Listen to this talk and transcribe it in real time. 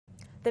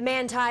The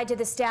man tied to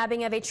the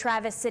stabbing of a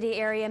Traverse City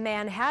area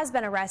man has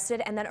been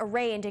arrested and then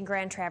arraigned in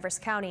Grand Traverse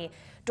County.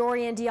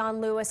 Dorian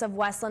Dion Lewis of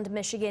Westland,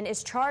 Michigan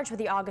is charged with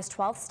the August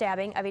 12th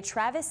stabbing of a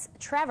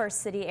Traverse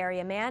City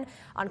area man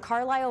on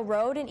Carlisle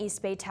Road in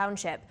East Bay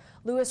Township.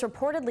 Lewis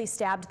reportedly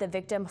stabbed the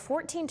victim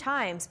 14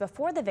 times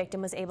before the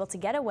victim was able to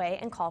get away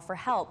and call for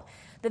help.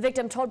 The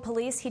victim told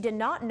police he did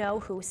not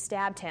know who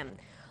stabbed him.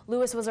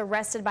 Lewis was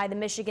arrested by the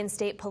Michigan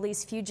State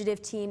Police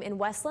fugitive team in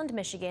Westland,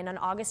 Michigan on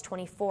August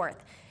 24th.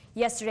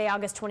 Yesterday,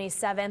 August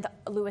 27th,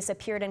 Lewis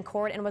appeared in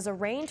court and was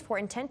arraigned for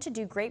intent to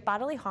do great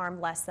bodily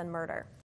harm less than murder.